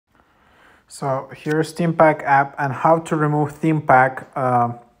So here's ThemePack app and how to remove ThemePack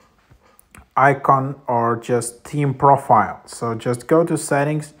icon or just theme profile. So just go to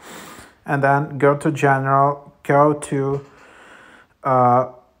settings and then go to general, go to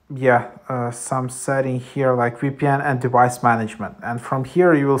some setting here like VPN and device management, and from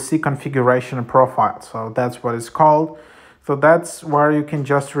here you will see configuration and profile. So that's what it's called. So that's where you can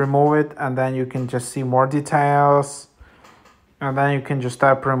just remove it, and then you can just see more details, and then you can just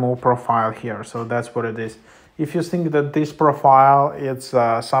tap remove profile here. So that's what it is. If you think that this profile is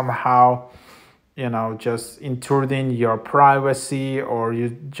somehow just intruding your privacy, or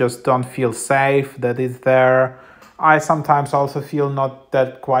you just don't feel safe that it's there, I sometimes also feel not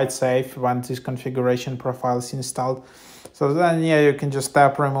that quite safe when this configuration profile is installed. So then you can just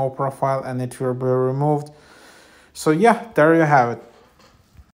tap remove profile and it will be removed. So yeah, there you have it.